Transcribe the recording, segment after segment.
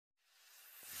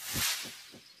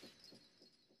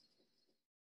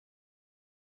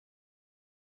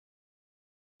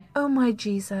O my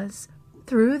Jesus,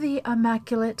 through the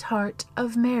Immaculate Heart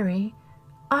of Mary,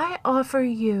 I offer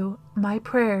you my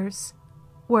prayers,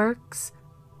 works,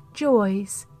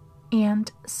 joys,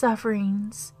 and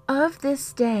sufferings of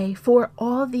this day for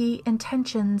all the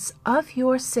intentions of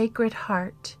your Sacred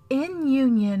Heart, in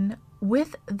union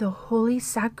with the holy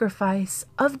sacrifice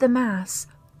of the Mass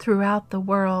throughout the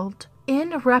world,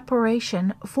 in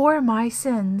reparation for my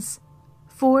sins,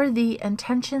 for the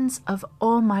intentions of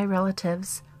all my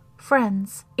relatives,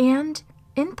 friends, and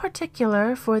in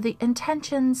particular for the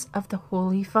intentions of the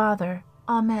Holy Father.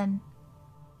 Amen.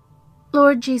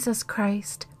 Lord Jesus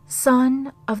Christ,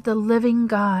 Son of the living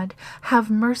God, have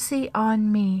mercy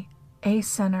on me, a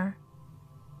sinner.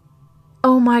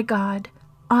 O my God,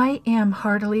 I am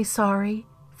heartily sorry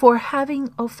for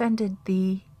having offended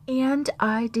thee, and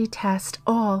I detest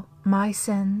all my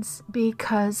sins,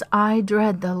 because I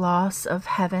dread the loss of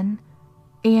heaven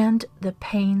and the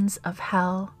pains of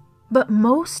hell, but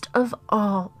most of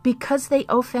all because they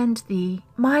offend thee,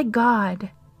 my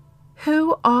God,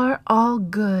 who are all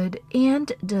good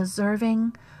and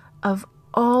deserving of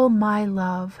all my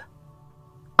love.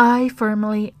 I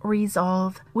firmly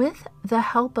resolve, with the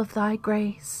help of thy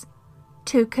grace,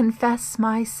 to confess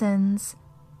my sins,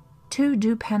 to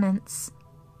do penance,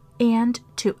 and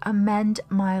to amend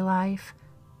my life.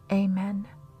 Amen.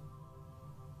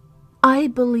 I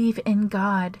believe in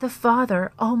God, the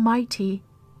Father Almighty,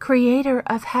 Creator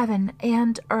of heaven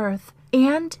and earth,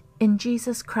 and in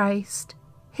Jesus Christ,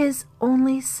 his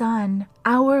only Son,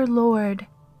 our Lord,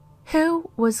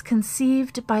 who was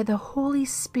conceived by the Holy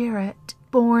Spirit,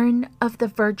 born of the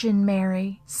Virgin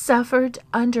Mary, suffered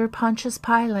under Pontius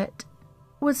Pilate,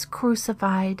 was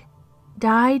crucified,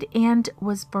 died, and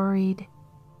was buried.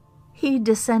 He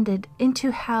descended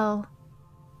into hell.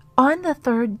 On the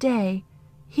third day,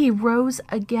 he rose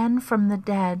again from the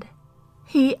dead.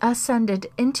 He ascended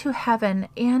into heaven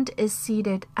and is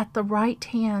seated at the right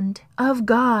hand of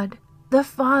God, the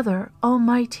Father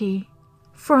Almighty.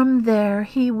 From there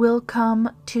he will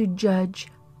come to judge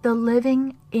the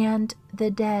living and the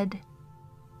dead.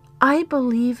 I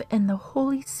believe in the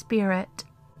Holy Spirit,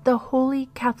 the Holy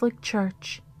Catholic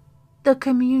Church, the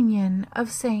communion of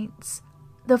saints,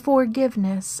 the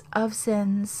forgiveness of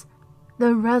sins,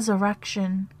 the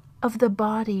resurrection of the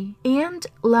body, and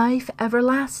life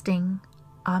everlasting.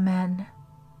 Amen.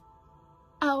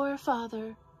 Our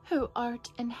Father, who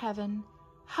art in heaven,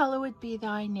 hallowed be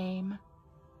thy name.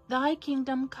 Thy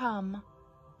kingdom come,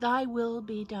 thy will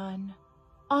be done,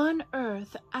 on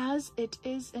earth as it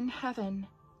is in heaven.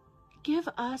 Give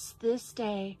us this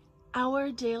day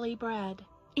our daily bread,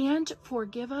 and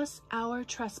forgive us our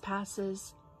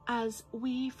trespasses, as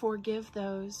we forgive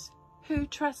those who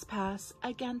trespass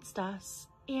against us.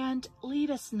 And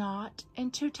lead us not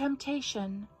into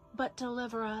temptation, but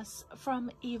deliver us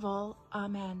from evil.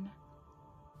 Amen.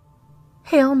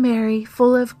 Hail Mary,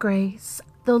 full of grace,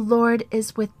 the Lord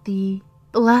is with thee.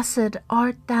 Blessed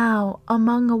art thou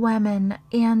among women,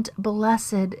 and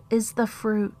blessed is the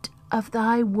fruit of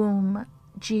thy womb,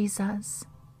 Jesus.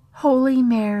 Holy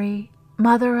Mary,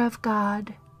 Mother of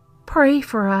God, pray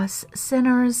for us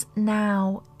sinners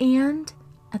now and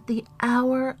at the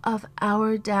hour of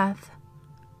our death.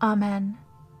 Amen.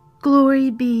 Glory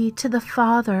be to the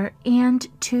Father, and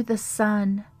to the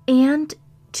Son, and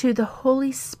to the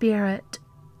Holy Spirit,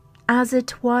 as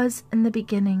it was in the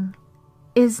beginning,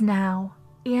 is now,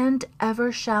 and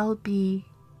ever shall be,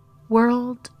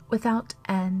 world without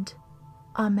end.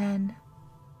 Amen.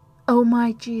 O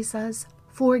my Jesus,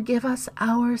 forgive us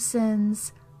our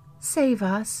sins, save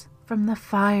us from the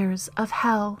fires of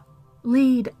hell,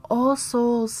 lead all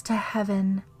souls to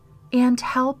heaven, and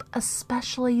help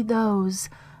especially those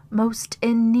most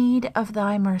in need of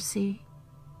thy mercy.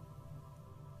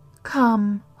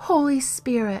 Come, Holy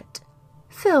Spirit,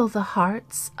 fill the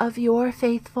hearts of your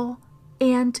faithful,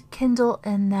 and kindle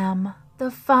in them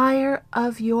the fire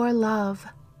of your love.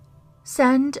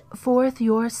 Send forth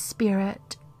your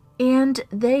Spirit, and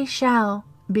they shall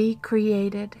be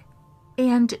created,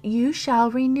 and you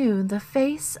shall renew the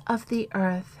face of the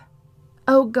earth.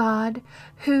 O God,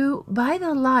 who by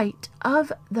the light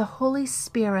of the Holy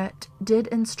Spirit did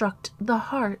instruct the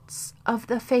hearts of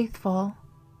the faithful,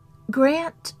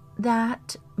 grant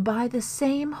that by the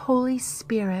same Holy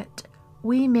Spirit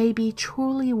we may be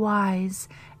truly wise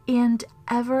and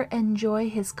ever enjoy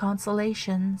his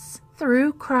consolations.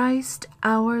 Through Christ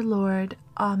our Lord.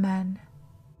 Amen.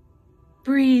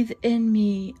 Breathe in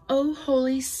me, O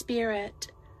Holy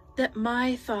Spirit, that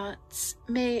my thoughts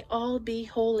may all be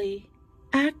holy.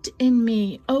 Act in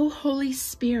me, O Holy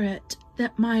Spirit,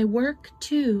 that my work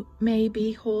too may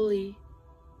be holy.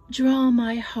 Draw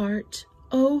my heart,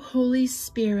 O Holy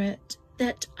Spirit,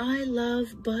 that I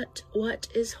love but what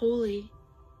is holy,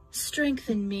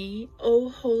 strengthen me, O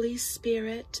Holy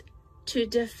Spirit, to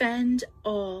defend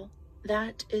all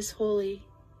that is holy.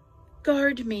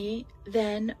 Guard me,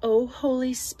 then, O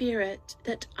Holy Spirit,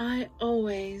 that I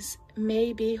always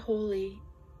may be holy.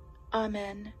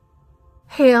 Amen.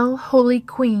 Hail, Holy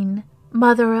Queen,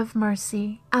 Mother of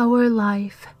Mercy, our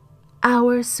life,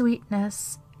 our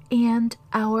sweetness, and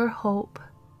our hope.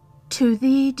 To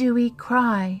thee do we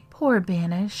cry, poor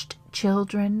banished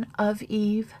children of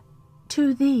Eve.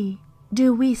 To thee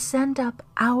do we send up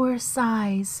our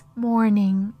sighs,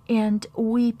 mourning and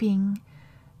weeping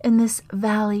in this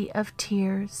valley of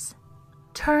tears.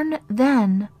 Turn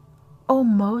then, O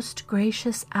most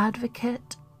gracious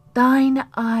Advocate, thine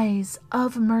eyes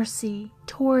of mercy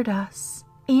toward us,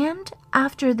 and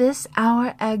after this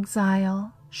our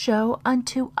exile, show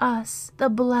unto us the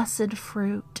blessed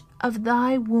fruit of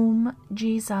thy womb,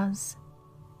 Jesus.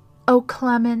 O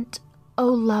clement, O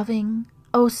loving,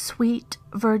 O sweet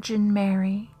Virgin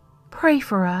Mary, pray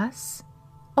for us,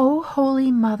 O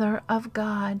Holy Mother of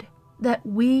God, that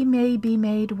we may be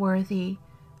made worthy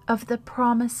of the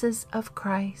promises of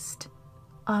Christ.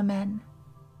 Amen.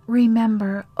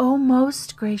 Remember, O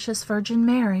most gracious Virgin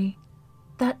Mary,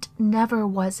 that never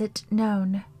was it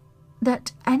known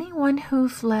that anyone who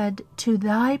fled to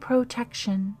thy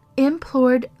protection,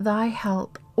 implored thy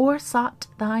help, or sought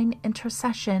thine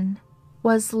intercession,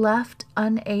 was left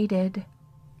unaided.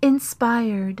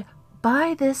 Inspired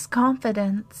by this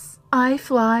confidence, I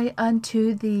fly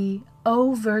unto thee,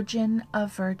 O Virgin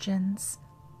of Virgins,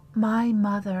 my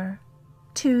Mother.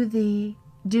 To thee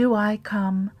do I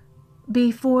come,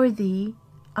 before thee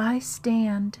I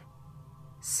stand,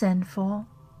 sinful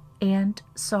and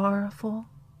sorrowful.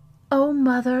 O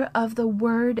Mother of the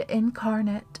Word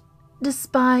incarnate,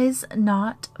 despise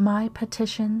not my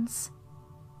petitions,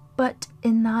 but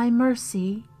in thy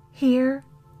mercy hear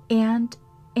and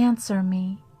answer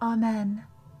me. Amen.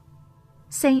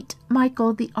 Saint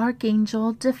Michael the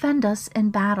Archangel, defend us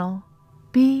in battle.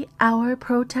 Be our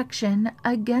protection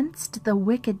against the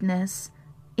wickedness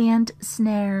and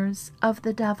snares of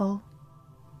the devil.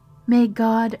 May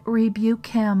God rebuke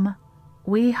him,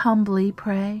 we humbly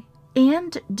pray.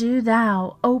 And do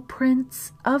thou, O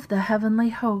Prince of the heavenly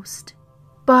host,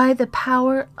 by the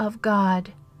power of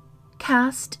God,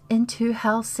 cast into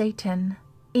hell Satan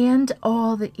and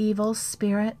all the evil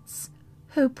spirits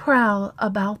who prowl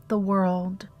about the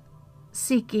world,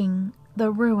 seeking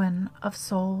the ruin of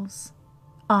souls.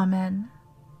 Amen.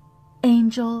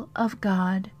 Angel of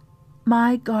God,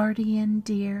 my guardian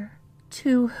dear,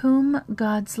 to whom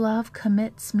God's love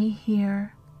commits me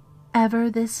here, ever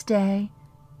this day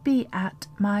be at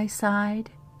my side,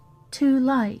 to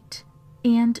light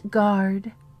and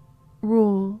guard,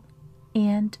 rule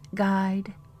and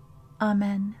guide.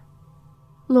 Amen.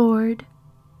 Lord,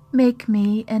 make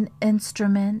me an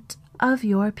instrument of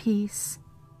your peace.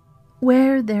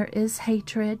 Where there is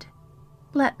hatred,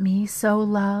 let me sow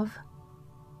love.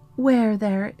 Where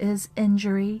there is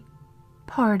injury,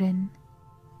 pardon.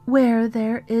 Where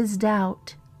there is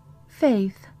doubt,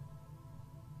 faith.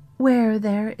 Where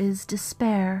there is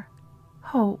despair,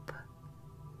 hope.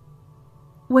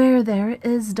 Where there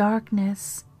is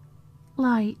darkness,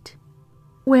 light.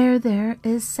 Where there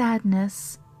is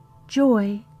sadness,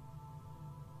 joy.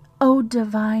 O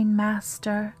divine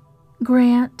Master,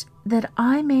 grant that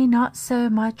I may not so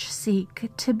much seek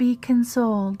to be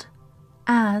consoled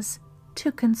as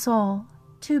to console,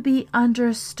 to be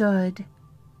understood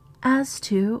as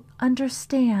to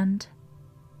understand,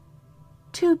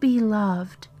 to be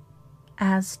loved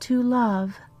as to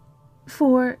love.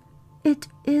 For it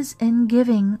is in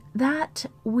giving that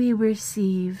we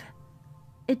receive.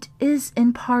 It is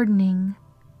in pardoning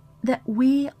that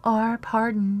we are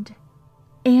pardoned.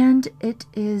 And it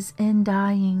is in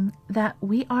dying that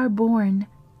we are born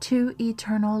to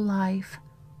eternal life.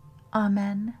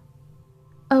 Amen.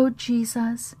 O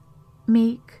Jesus,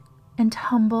 meek and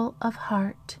humble of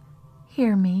heart,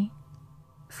 hear me.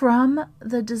 From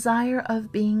the desire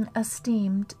of being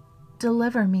esteemed,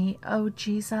 deliver me, O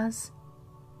Jesus.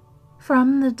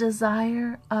 From the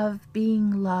desire of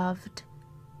being loved,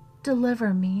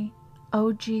 deliver me,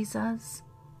 O Jesus.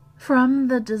 From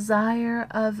the desire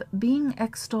of being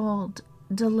extolled,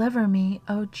 deliver me,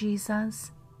 O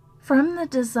Jesus. From the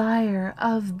desire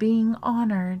of being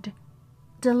honored,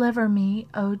 deliver me,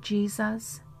 O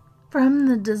Jesus. From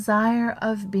the desire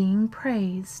of being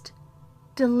praised,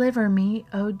 deliver me,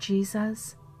 O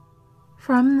Jesus.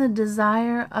 From the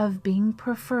desire of being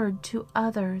preferred to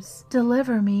others,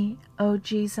 deliver me, O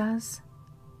Jesus.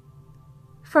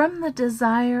 From the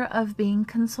desire of being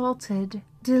consulted,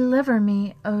 Deliver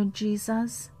me, O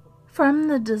Jesus, from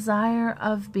the desire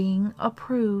of being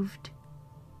approved.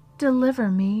 Deliver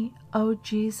me, O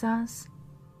Jesus,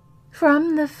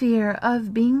 from the fear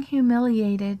of being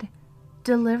humiliated.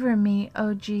 Deliver me,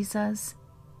 O Jesus,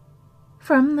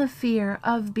 from the fear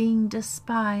of being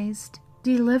despised.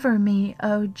 Deliver me,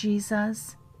 O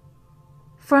Jesus,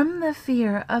 from the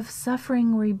fear of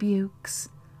suffering rebukes.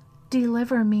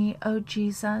 Deliver me, O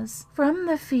Jesus, from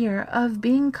the fear of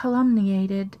being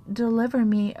calumniated. Deliver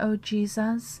me, O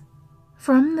Jesus,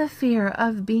 from the fear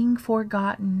of being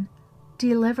forgotten.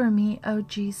 Deliver me, O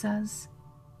Jesus,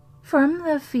 from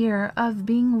the fear of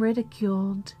being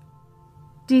ridiculed.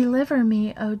 Deliver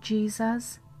me, O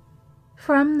Jesus,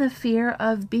 from the fear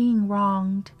of being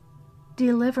wronged.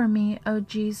 Deliver me, O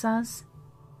Jesus,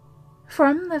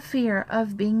 from the fear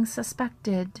of being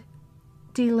suspected.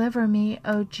 Deliver me,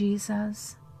 O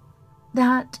Jesus,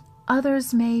 that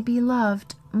others may be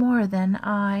loved more than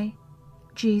I.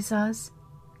 Jesus,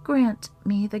 grant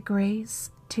me the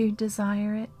grace to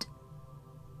desire it.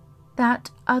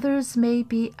 That others may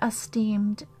be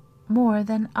esteemed more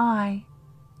than I.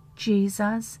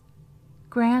 Jesus,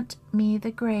 grant me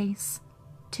the grace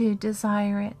to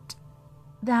desire it.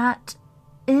 That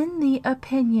in the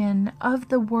opinion of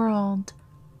the world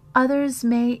others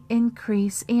may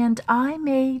increase and I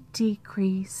may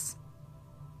decrease.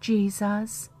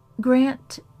 Jesus,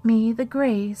 grant me the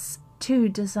grace to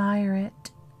desire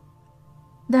it.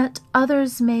 That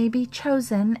others may be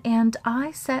chosen and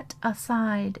I set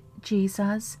aside.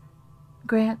 Jesus,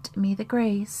 grant me the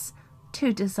grace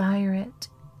to desire it.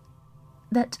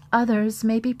 That others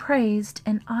may be praised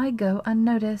and I go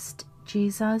unnoticed.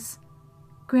 Jesus,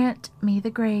 grant me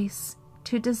the grace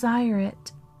to desire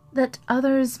it. That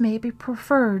others may be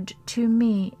preferred to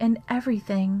me in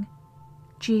everything.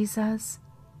 Jesus,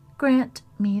 grant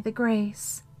me the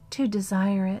grace to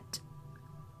desire it.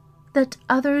 That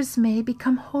others may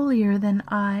become holier than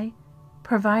I,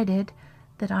 provided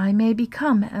that I may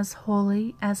become as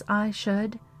holy as I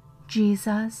should.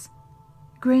 Jesus,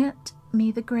 grant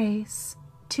me the grace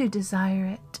to desire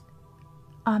it.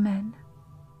 Amen.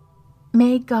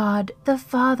 May God, the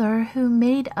Father who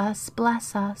made us,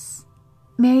 bless us.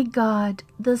 May God,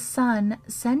 the Son,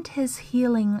 send his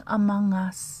healing among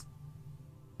us.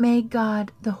 May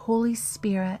God, the Holy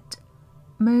Spirit,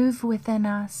 move within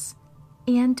us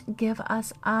and give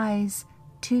us eyes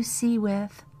to see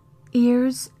with,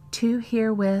 ears to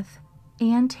hear with,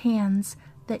 and hands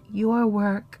that your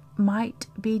work might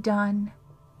be done.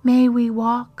 May we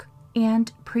walk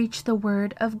and preach the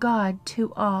word of God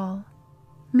to all.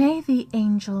 May the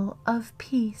angel of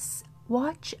peace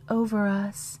watch over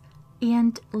us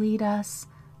and lead us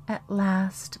at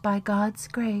last by God's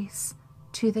grace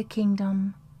to the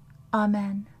kingdom.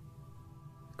 Amen.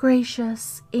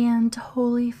 Gracious and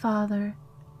holy Father,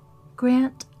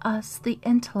 grant us the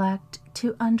intellect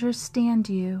to understand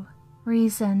you,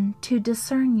 reason to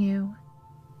discern you,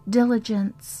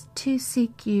 diligence to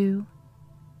seek you,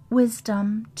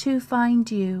 wisdom to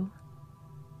find you,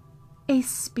 a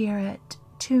spirit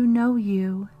to know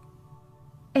you,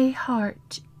 a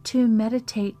heart to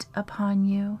meditate upon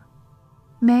you.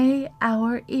 May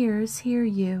our ears hear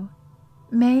you,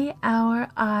 may our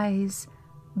eyes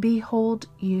behold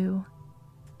you,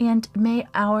 and may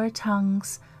our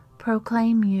tongues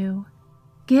proclaim you.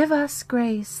 Give us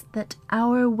grace that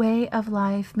our way of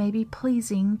life may be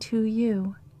pleasing to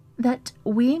you, that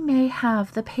we may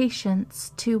have the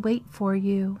patience to wait for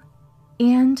you,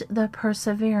 and the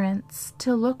perseverance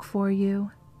to look for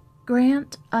you.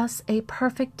 Grant us a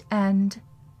perfect end,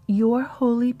 your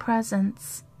holy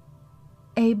presence,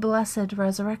 a blessed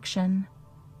resurrection,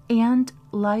 and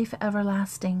life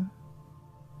everlasting.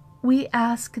 We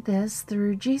ask this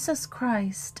through Jesus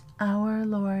Christ, our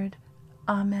Lord.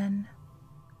 Amen.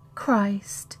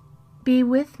 Christ, be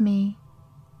with me.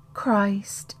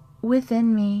 Christ,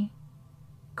 within me.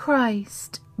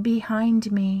 Christ,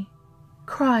 behind me.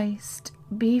 Christ,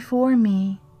 before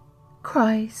me.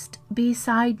 Christ,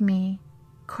 beside me.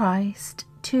 Christ,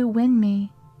 to win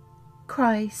me.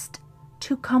 Christ,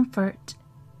 to comfort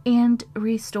and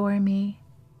restore me.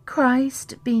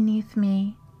 Christ, beneath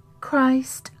me.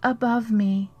 Christ, above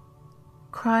me.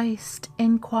 Christ,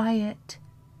 in quiet.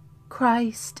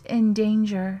 Christ, in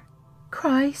danger.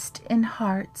 Christ, in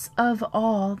hearts of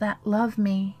all that love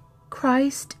me.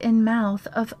 Christ, in mouth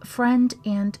of friend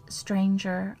and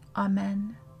stranger.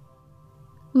 Amen.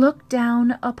 Look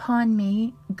down upon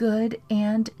me, good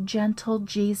and gentle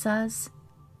Jesus,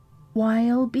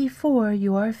 while before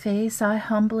your face I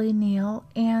humbly kneel,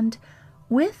 and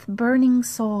with burning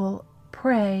soul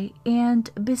pray and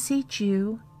beseech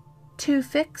you to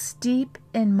fix deep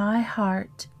in my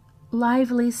heart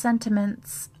lively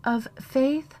sentiments of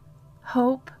faith,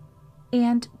 hope,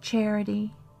 and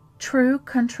charity, true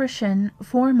contrition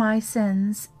for my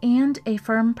sins, and a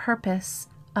firm purpose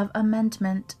of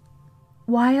amendment,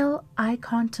 while I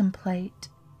contemplate,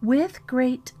 with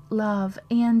great love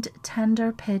and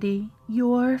tender pity,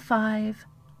 your 5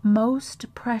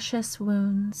 most precious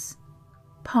wounds,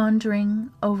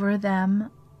 pondering over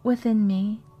them within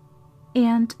me,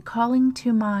 and calling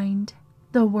to mind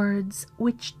the words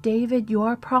which David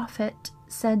your prophet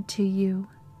said to you,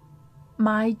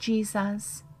 My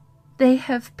Jesus, they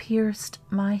have pierced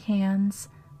my hands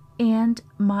and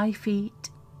my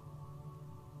feet.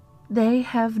 They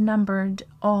have numbered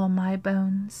all my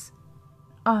bones.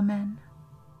 Amen.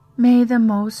 May the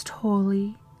most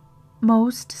holy,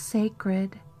 most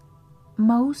sacred,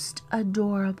 most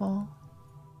adorable,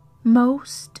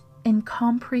 most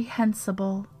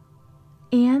incomprehensible,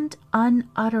 and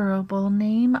unutterable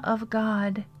name of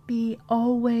God be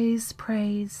always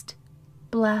praised,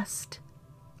 blessed,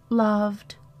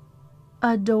 loved,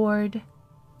 adored,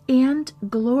 and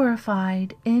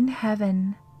glorified in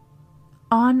heaven,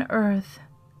 on earth,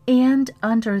 and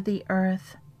under the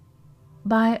earth,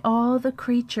 by all the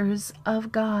creatures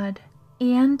of God,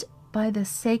 and by the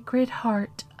Sacred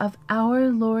Heart of our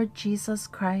Lord Jesus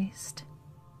Christ,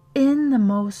 in the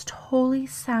most holy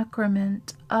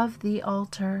sacrament of the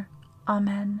altar.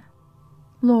 Amen.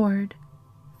 Lord,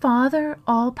 Father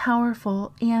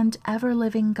all-powerful and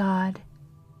ever-living God,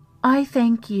 I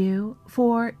thank you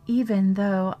for, even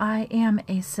though I am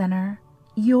a sinner,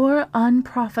 your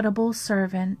unprofitable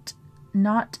servant,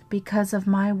 not because of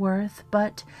my worth,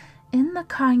 but in the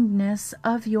kindness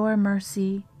of your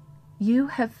mercy, you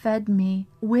have fed me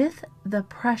with the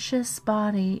precious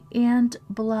body and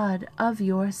blood of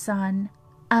your Son,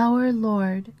 our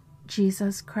Lord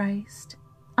Jesus Christ.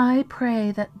 I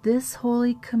pray that this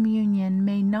Holy Communion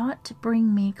may not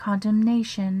bring me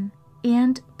condemnation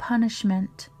and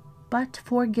punishment, but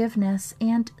forgiveness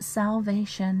and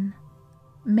salvation.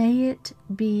 May it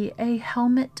be a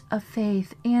helmet of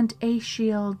faith and a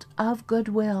shield of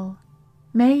goodwill.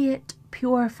 May it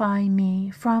purify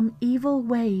me from evil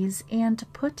ways and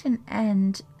put an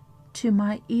end to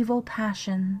my evil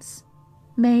passions.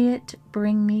 May it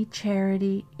bring me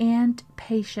charity and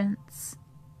patience,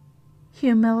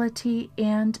 humility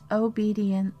and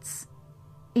obedience,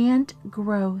 and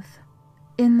growth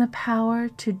in the power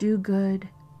to do good.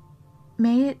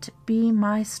 May it be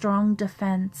my strong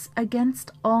defense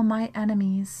against all my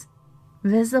enemies,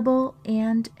 visible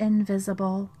and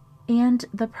invisible, and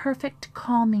the perfect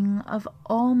calming of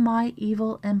all my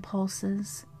evil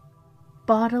impulses,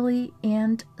 bodily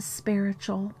and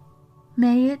spiritual.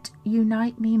 May it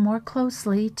unite me more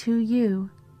closely to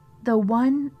you, the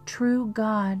one true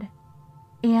God,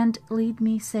 and lead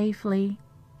me safely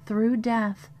through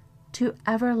death to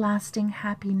everlasting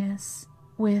happiness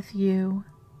with you.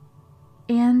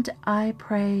 And I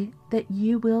pray that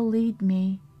you will lead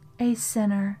me, a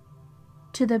sinner,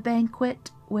 to the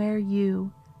banquet where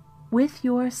you, with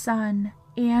your Son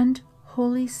and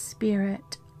Holy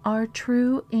Spirit, are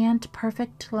true and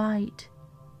perfect light,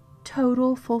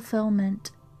 total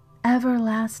fulfillment,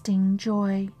 everlasting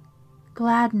joy,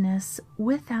 gladness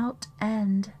without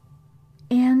end,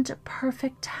 and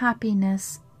perfect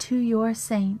happiness to your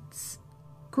saints.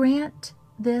 Grant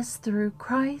this through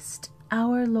Christ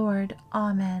our Lord.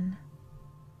 Amen.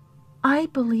 I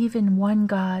believe in one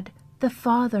God, the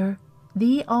Father,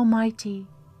 the Almighty,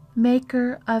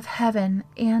 maker of heaven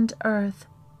and earth,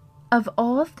 of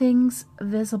all things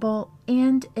visible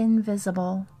and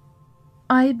invisible.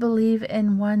 I believe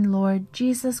in one Lord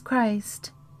Jesus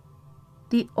Christ,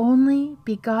 the only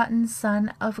begotten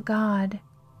Son of God,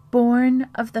 born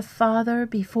of the Father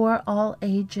before all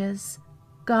ages,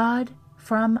 God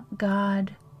from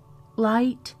God,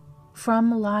 light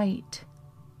from light,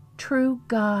 true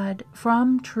God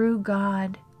from true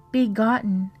God,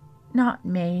 begotten, not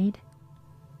made,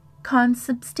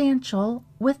 consubstantial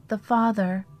with the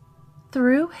Father.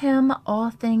 Through him all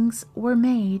things were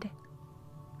made.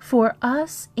 For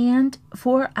us and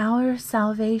for our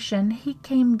salvation he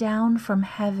came down from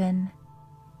heaven.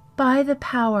 By the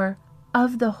power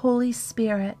of the Holy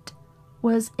Spirit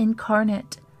was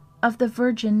incarnate of the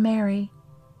Virgin Mary,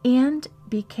 and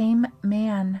became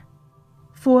man.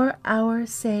 For our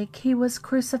sake he was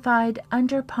crucified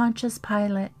under Pontius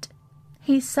Pilate.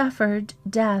 He suffered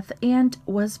death and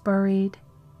was buried,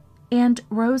 and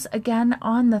rose again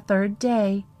on the 3rd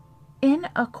day, in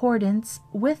accordance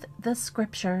with the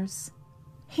Scriptures.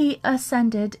 He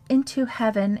ascended into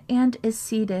heaven and is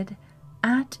seated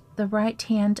at the right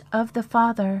hand of the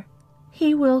Father.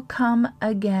 He will come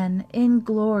again in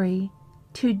glory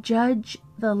to judge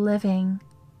the living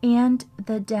and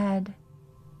the dead,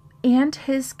 and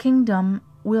his kingdom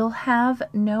will have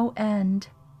no end.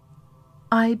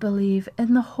 I believe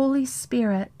in the Holy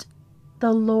Spirit,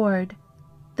 the Lord,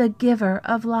 the giver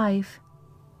of life,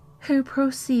 who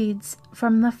proceeds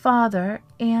from the Father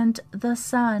and the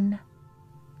Son.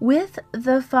 With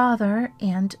the Father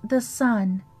and the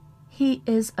Son, he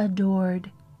is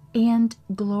adored and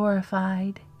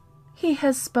glorified. He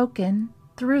has spoken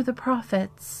through the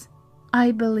prophets.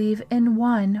 I believe in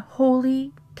one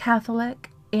holy, Catholic,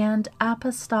 and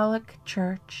Apostolic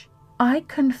Church. I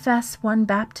confess one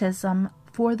baptism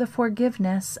for the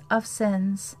forgiveness of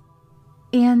sins,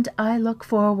 and I look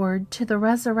forward to the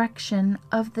resurrection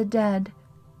of the dead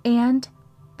and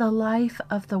the life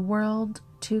of the world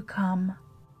to come.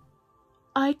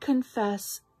 I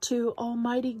confess to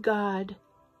Almighty God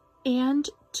and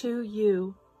to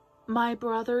you, my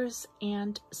brothers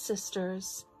and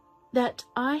sisters, that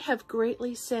I have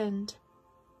greatly sinned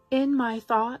in my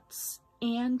thoughts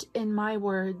and in my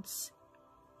words,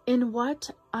 in what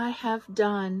I have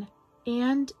done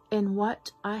and in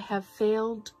what I have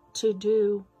failed to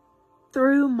do,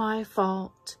 through my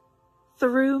fault,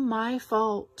 through my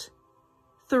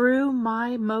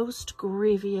most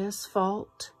grievous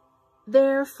fault.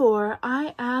 Therefore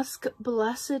I ask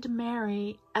Blessed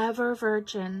Mary, ever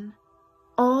Virgin,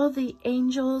 all the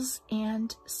angels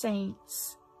and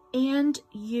saints, and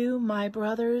you, my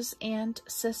brothers and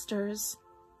sisters,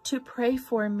 to pray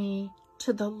for me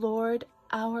to the Lord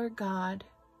our God.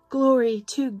 Glory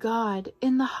to God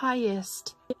in the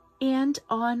highest, and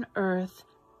on earth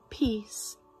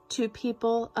peace to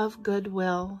people of good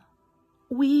will.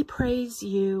 We praise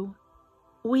you,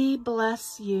 we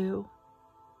bless you,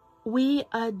 we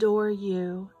adore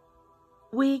you,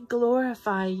 we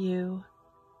glorify you,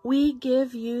 we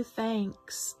give you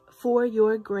thanks for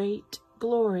your great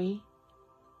glory.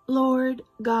 Lord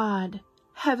God,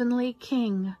 Heavenly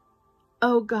King,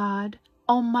 O God,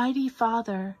 Almighty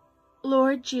Father,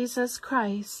 Lord Jesus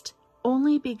Christ,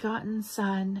 only begotten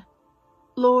Son,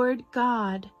 Lord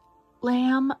God,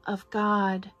 Lamb of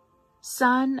God,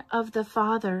 Son of the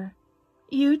Father,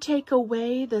 you take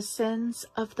away the sins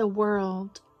of the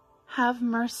world. Have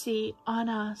mercy on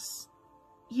us.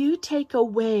 You take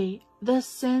away the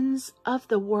sins of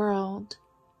the world.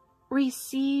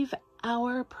 Receive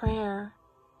our prayer.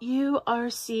 You are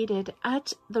seated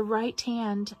at the right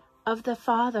hand of the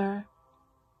Father.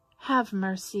 Have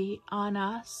mercy on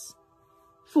us.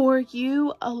 For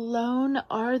you alone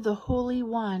are the Holy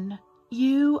One.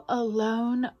 You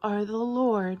alone are the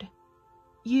Lord.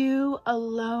 You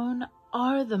alone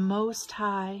are the Most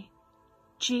High,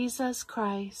 Jesus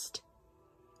Christ,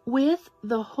 with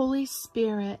the Holy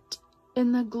Spirit,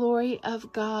 in the glory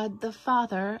of God the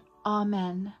Father.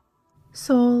 Amen.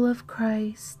 Soul of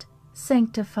Christ,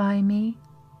 sanctify me.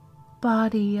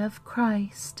 Body of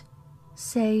Christ,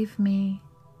 save me.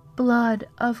 Blood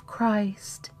of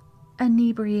Christ,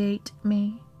 inebriate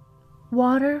me.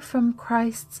 Water from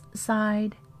Christ's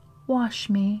side, wash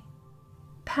me.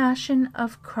 Passion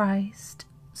of Christ,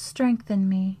 strengthen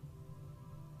me.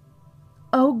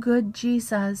 O good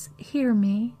Jesus, hear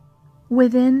me.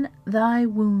 Within thy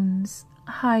wounds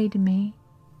hide me.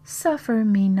 Suffer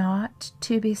me not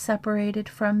to be separated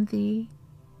from thee.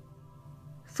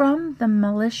 From the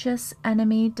malicious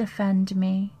enemy defend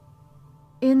me.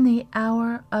 In the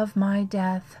hour of my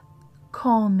death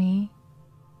call me,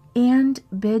 and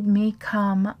bid me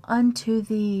come unto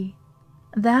thee,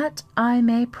 that I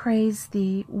may praise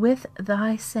thee with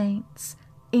thy saints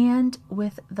and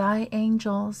with thy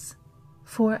angels,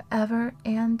 for ever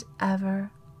and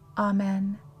ever.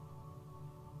 Amen.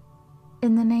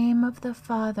 In the name of the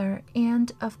Father,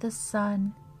 and of the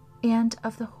Son, and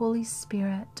of the Holy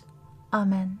Spirit.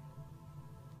 Amen.